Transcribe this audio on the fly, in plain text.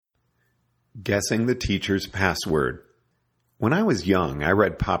Guessing the teacher's password. When I was young, I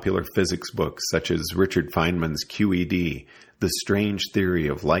read popular physics books such as Richard Feynman's QED, The Strange Theory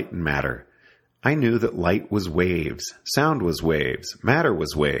of Light and Matter. I knew that light was waves, sound was waves, matter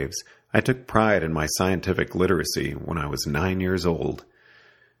was waves. I took pride in my scientific literacy when I was 9 years old.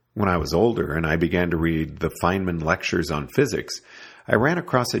 When I was older and I began to read the Feynman lectures on physics, I ran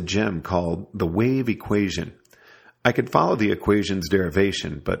across a gem called the wave equation. I could follow the equation's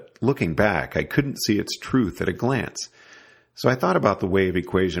derivation, but looking back, I couldn't see its truth at a glance. So I thought about the wave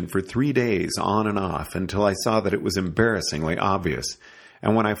equation for 3 days on and off until I saw that it was embarrassingly obvious.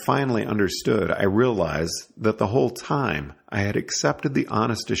 And when I finally understood, I realized that the whole time I had accepted the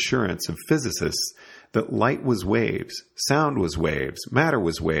honest assurance of physicists that light was waves, sound was waves, matter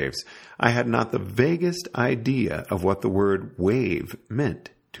was waves. I had not the vaguest idea of what the word wave meant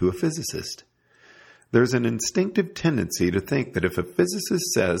to a physicist. There's an instinctive tendency to think that if a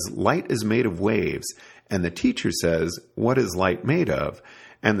physicist says light is made of waves, and the teacher says, what is light made of?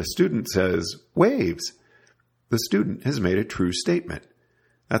 And the student says, waves, the student has made a true statement.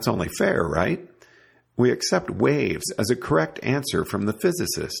 That's only fair, right? We accept waves as a correct answer from the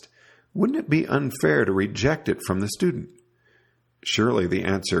physicist. Wouldn't it be unfair to reject it from the student? Surely the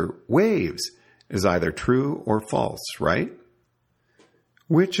answer, waves, is either true or false, right?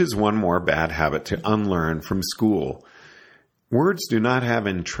 Which is one more bad habit to unlearn from school. Words do not have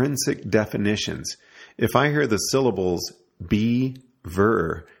intrinsic definitions. If I hear the syllables be,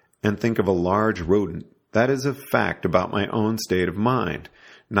 ver, and think of a large rodent, that is a fact about my own state of mind,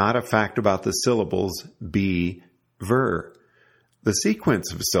 not a fact about the syllables be, ver. The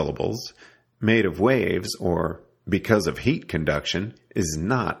sequence of syllables, made of waves or because of heat conduction, is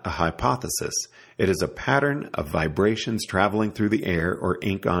not a hypothesis. It is a pattern of vibrations traveling through the air or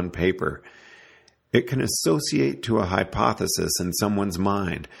ink on paper. It can associate to a hypothesis in someone's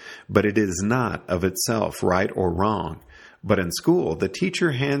mind, but it is not of itself right or wrong. But in school, the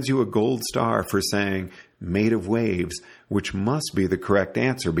teacher hands you a gold star for saying, made of waves, which must be the correct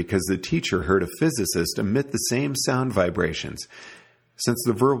answer because the teacher heard a physicist emit the same sound vibrations. Since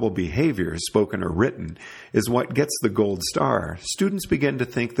the verbal behavior, spoken or written, is what gets the gold star, students begin to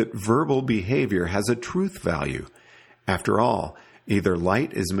think that verbal behavior has a truth value. After all, either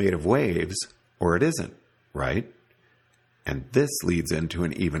light is made of waves or it isn't, right? And this leads into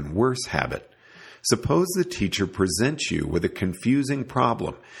an even worse habit. Suppose the teacher presents you with a confusing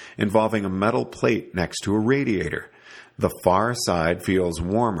problem involving a metal plate next to a radiator. The far side feels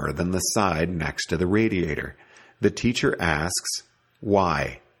warmer than the side next to the radiator. The teacher asks,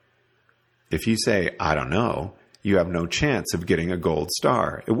 why? If you say, I don't know, you have no chance of getting a gold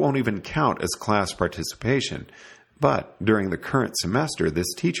star. It won't even count as class participation. But during the current semester,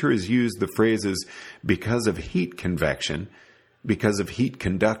 this teacher has used the phrases because of heat convection, because of heat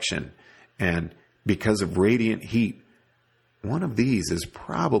conduction, and because of radiant heat. One of these is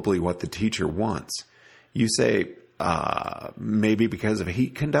probably what the teacher wants. You say, maybe because of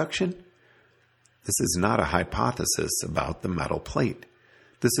heat conduction? This is not a hypothesis about the metal plate.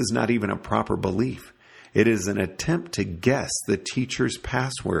 This is not even a proper belief. It is an attempt to guess the teacher's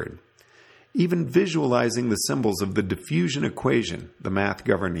password. Even visualizing the symbols of the diffusion equation, the math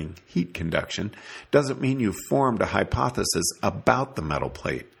governing heat conduction, doesn't mean you've formed a hypothesis about the metal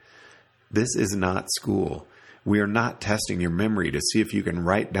plate. This is not school. We are not testing your memory to see if you can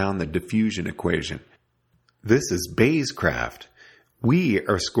write down the diffusion equation. This is Bayescraft. We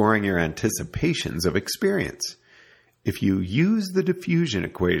are scoring your anticipations of experience. If you use the diffusion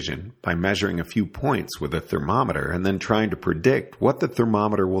equation by measuring a few points with a thermometer and then trying to predict what the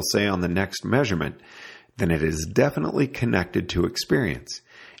thermometer will say on the next measurement, then it is definitely connected to experience.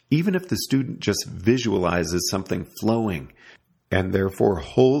 Even if the student just visualizes something flowing and therefore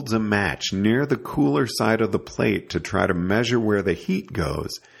holds a match near the cooler side of the plate to try to measure where the heat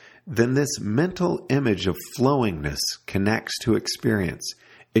goes, then this mental image of flowingness connects to experience.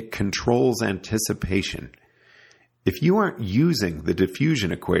 It controls anticipation. If you aren't using the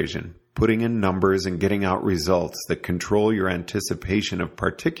diffusion equation, putting in numbers and getting out results that control your anticipation of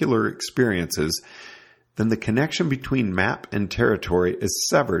particular experiences, then the connection between map and territory is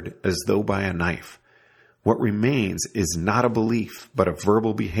severed as though by a knife. What remains is not a belief, but a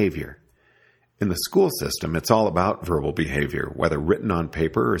verbal behavior. In the school system, it's all about verbal behavior, whether written on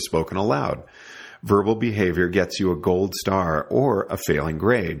paper or spoken aloud. Verbal behavior gets you a gold star or a failing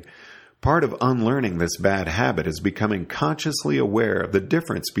grade. Part of unlearning this bad habit is becoming consciously aware of the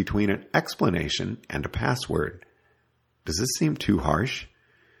difference between an explanation and a password. Does this seem too harsh?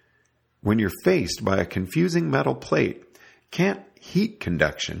 When you're faced by a confusing metal plate, can't heat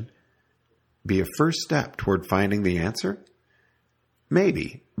conduction be a first step toward finding the answer?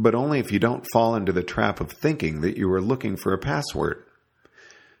 Maybe, but only if you don't fall into the trap of thinking that you are looking for a password.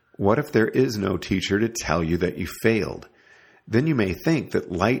 What if there is no teacher to tell you that you failed? Then you may think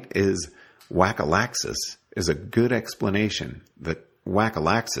that light is Wackalaxis is a good explanation, that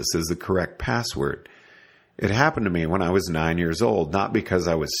Wackalaxis is the correct password. It happened to me when I was 9 years old, not because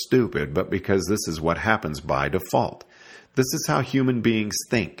I was stupid, but because this is what happens by default. This is how human beings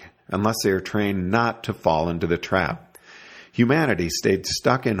think, unless they are trained not to fall into the trap. Humanity stayed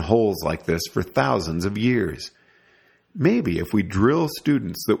stuck in holes like this for thousands of years. Maybe if we drill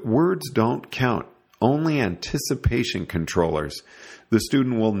students that words don't count, only anticipation controllers, the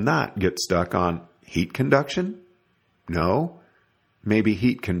student will not get stuck on heat conduction? No. Maybe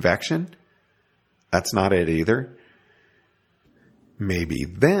heat convection? That's not it either. Maybe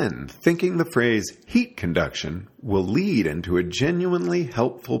then thinking the phrase heat conduction will lead into a genuinely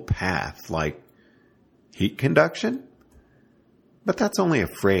helpful path like heat conduction? But that's only a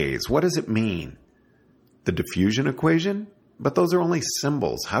phrase. What does it mean? The diffusion equation? But those are only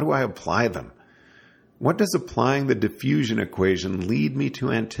symbols. How do I apply them? What does applying the diffusion equation lead me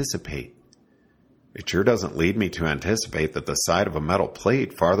to anticipate? It sure doesn't lead me to anticipate that the side of a metal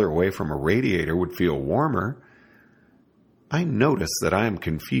plate farther away from a radiator would feel warmer. I notice that I am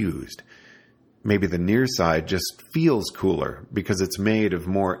confused. Maybe the near side just feels cooler because it's made of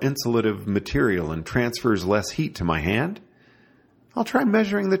more insulative material and transfers less heat to my hand. I'll try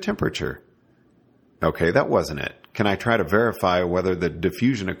measuring the temperature. Okay, that wasn't it. Can I try to verify whether the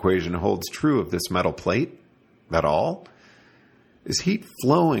diffusion equation holds true of this metal plate? At all? Is heat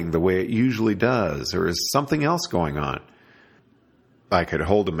flowing the way it usually does, or is something else going on? I could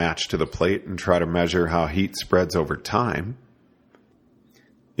hold a match to the plate and try to measure how heat spreads over time.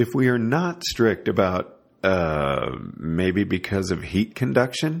 If we are not strict about, maybe because of heat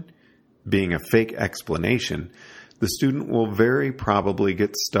conduction being a fake explanation, the student will very probably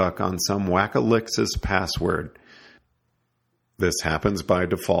get stuck on some Wackalaxis password. This happens by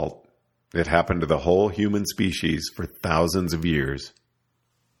default. It happened to the whole human species for thousands of years.